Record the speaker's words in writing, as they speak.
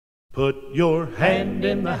Put your hand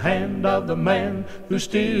in the hand of the man who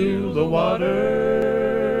steals the water.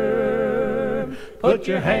 Put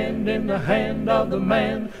your hand in the hand of the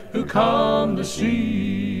man who calmed the sea.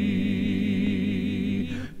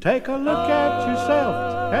 Take a look at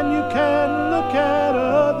yourself and you can look at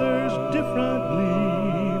others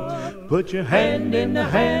differently. Put your hand in the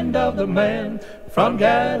hand of the man from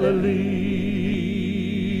Galilee.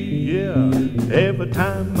 Yeah, every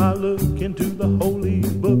time I look into the holy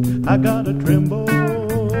book, I gotta tremble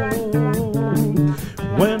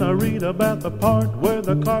when I read about the part where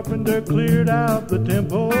the carpenter cleared out the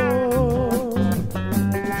temple.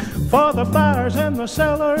 For the buyers and the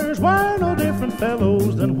sellers were no different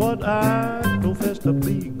fellows than what I profess to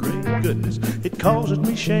be. Great goodness, it causes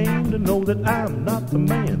me shame to know that I'm not the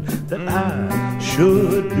man that I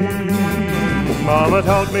should be. Mama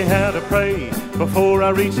taught me how to pray before I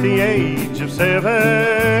reached the age of 7.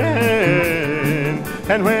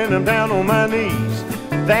 And when I'm down on my knees,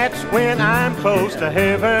 that's when I'm close to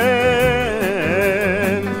heaven.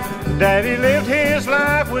 Daddy lived his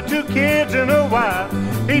life with 2 kids and a wife.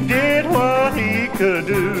 He did what he could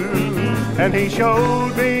do, and he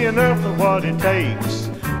showed me enough of what it takes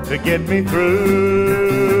to get me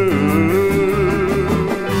through.